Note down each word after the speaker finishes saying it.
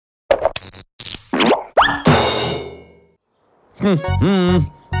Hey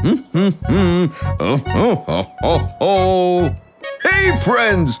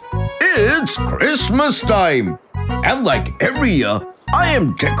friends, it's Christmas time. And like every year, I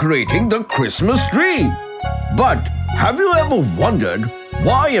am decorating the Christmas tree. But have you ever wondered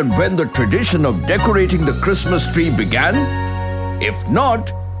why and when the tradition of decorating the Christmas tree began? If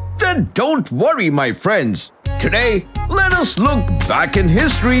not, then don't worry, my friends. Today, let us look back in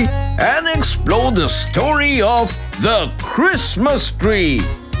history and explore the story of the Christmas tree.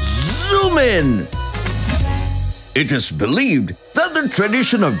 Zoom in! It is believed that the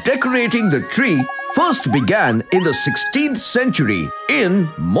tradition of decorating the tree first began in the 16th century in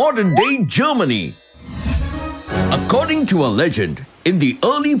modern-day Germany. According to a legend, in the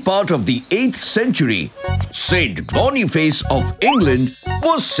early part of the 8th century, Saint Boniface of England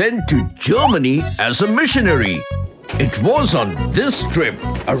was sent to Germany as a missionary. It was on this trip,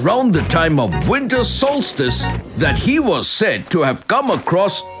 around the time of winter solstice, that he was said to have come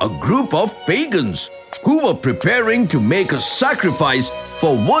across a group of pagans who were preparing to make a sacrifice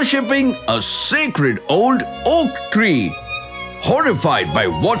for worshipping a sacred old oak tree. Horrified by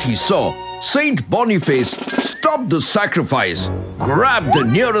what he saw, Saint Boniface stopped the sacrifice, grabbed the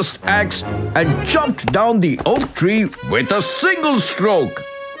nearest axe, and chopped down the oak tree with a single stroke.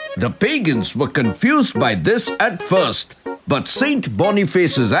 The pagans were confused by this at first, but Saint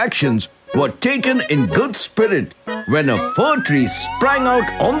Boniface's actions were taken in good spirit when a fir tree sprang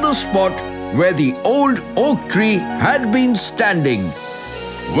out on the spot where the old oak tree had been standing.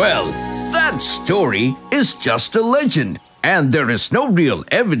 Well, that story is just a legend, and there is no real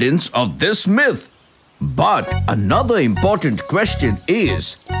evidence of this myth. But another important question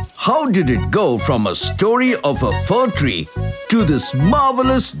is, how did it go from a story of a fir tree to this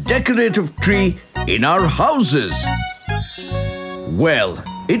marvelous decorative tree in our houses? Well,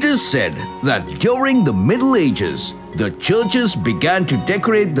 it is said that during the Middle Ages, the churches began to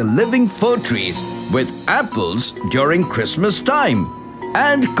decorate the living fir trees with apples during Christmas time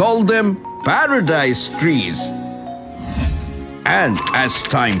and called them paradise trees. And as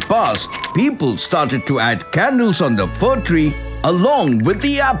time passed, people started to add candles on the fir tree along with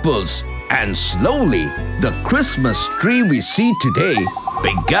the apples. And slowly, the Christmas tree we see today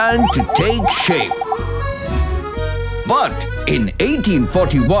began to take shape. But in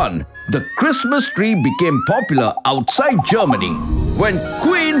 1841, the Christmas tree became popular outside Germany when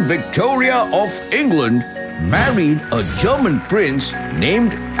Queen Victoria of England married a German prince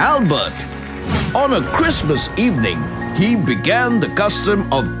named Albert. On a Christmas evening, he began the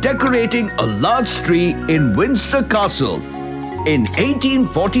custom of decorating a large tree in Windsor Castle. In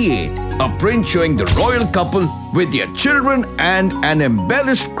 1848, a print showing the royal couple with their children and an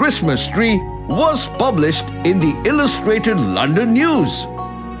embellished Christmas tree was published in the Illustrated London News.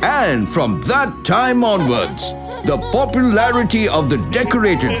 And from that time onwards, the popularity of the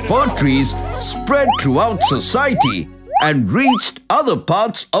decorated fir trees spread throughout society and reached other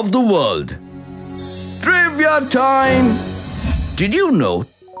parts of the world. Trivia time! Did you know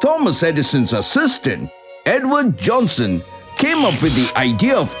Thomas Edison's assistant, Edward Johnson, came up with the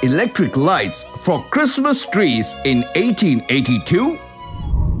idea of electric lights for Christmas trees in 1882?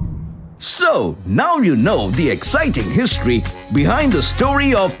 So, now you know the exciting history behind the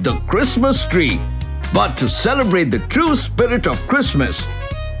story of the Christmas tree. But to celebrate the true spirit of Christmas,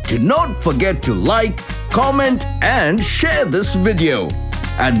 do not forget to like, comment, and share this video.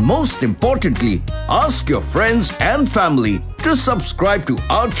 And most importantly, ask your friends and family to subscribe to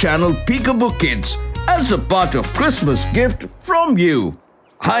our channel Peekaboo Kidz as a part of Christmas gift from you.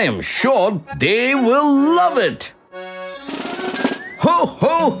 I am sure they will love it. Ho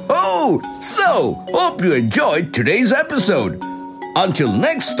ho ho! So, hope you enjoyed today's episode. Until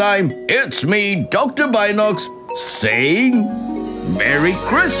next time, it's me, Dr. Binocs, saying Merry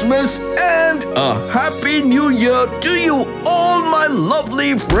Christmas and a Happy New Year to you all, my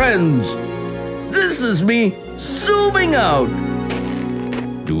lovely friends. This is me zooming out.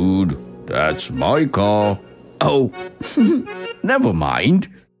 Dude, that's my car. Oh, never mind.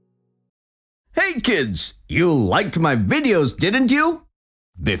 Hey kids, you liked my videos, didn't you?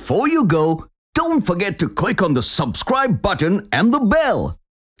 Before you go, don't forget to click on the subscribe button and the bell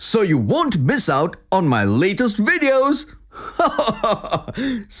so you won't miss out on my latest videos.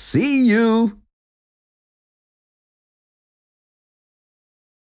 See you!